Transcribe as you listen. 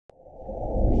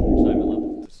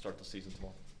the season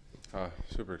tomorrow?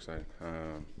 Super excited.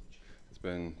 It's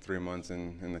been 3 months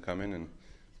in the coming, and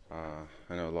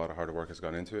I know a lot of hard work has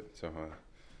gone into it, so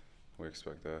we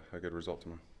expect a good result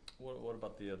tomorrow. What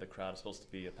about the crowd? It's supposed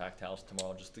to be a packed house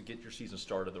tomorrow, just to get your season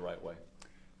started the right way.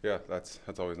 Yeah, that's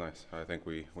always nice. I think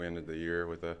we ended the year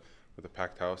with a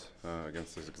packed house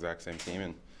against this exact same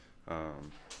team,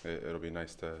 and it'll be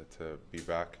nice to be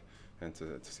back and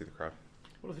to see the crowd.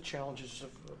 What are the challenges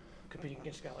of competing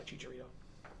against a guy like Chicharito?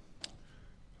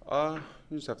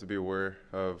 You just have to be aware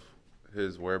of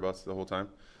his whereabouts the whole time.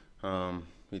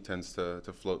 He tends to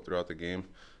float throughout the game,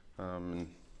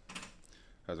 and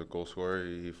as a goal scorer,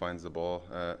 he finds the ball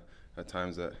at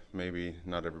times that maybe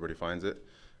not everybody finds it.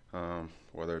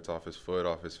 Whether it's off his foot,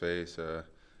 off his face. I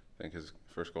think his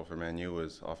first goal for Man U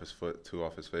was off his foot, 2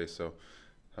 off his face. So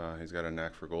he's got a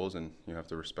knack for goals, and you have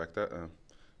to respect that,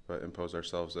 but impose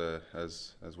ourselves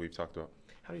as we've talked about.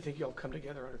 How do you think y'all come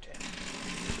together under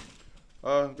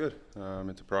Tam? Good.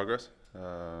 It's a progress,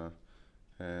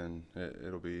 and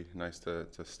it'll be nice to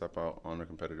step out on a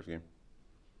competitive game.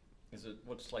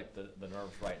 What's like the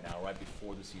nerves right now, right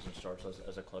before the season starts,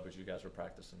 as a club, as you guys are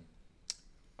practicing?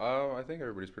 I think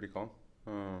everybody's pretty calm.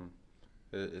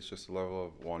 It's just a level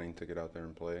of wanting to get out there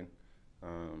and play,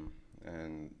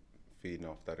 and feeding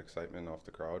off that excitement off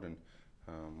the crowd. And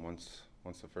once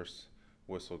the first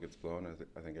whistle gets blown,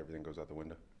 I think everything goes out the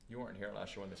window. You weren't here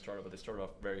last year when they started, but they started off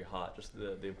very hot. Just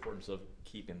the importance of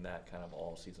keeping that kind of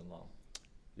all season long.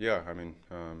 Yeah, I mean,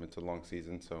 it's a long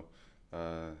season, so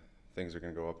things are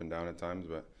going to go up and down at times,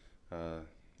 but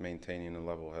maintaining a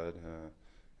level head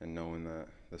and knowing that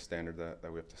the standard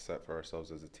that we have to set for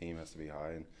ourselves as a team has to be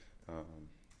high, and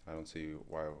I don't see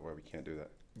why we can't do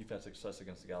that. You've had success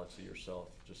against the Galaxy yourself.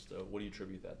 Just what do you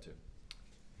attribute that to?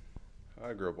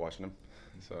 I grew up watching them,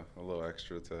 so a little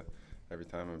extra to every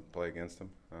time I play against them.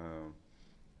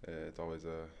 It's always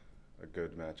a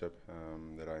good matchup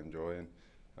that I enjoy, and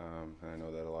I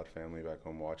know that a lot of family back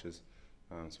home watches,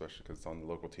 especially because it's on the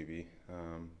local TV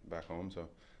back home. So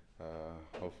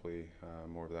hopefully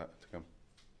more of that to come.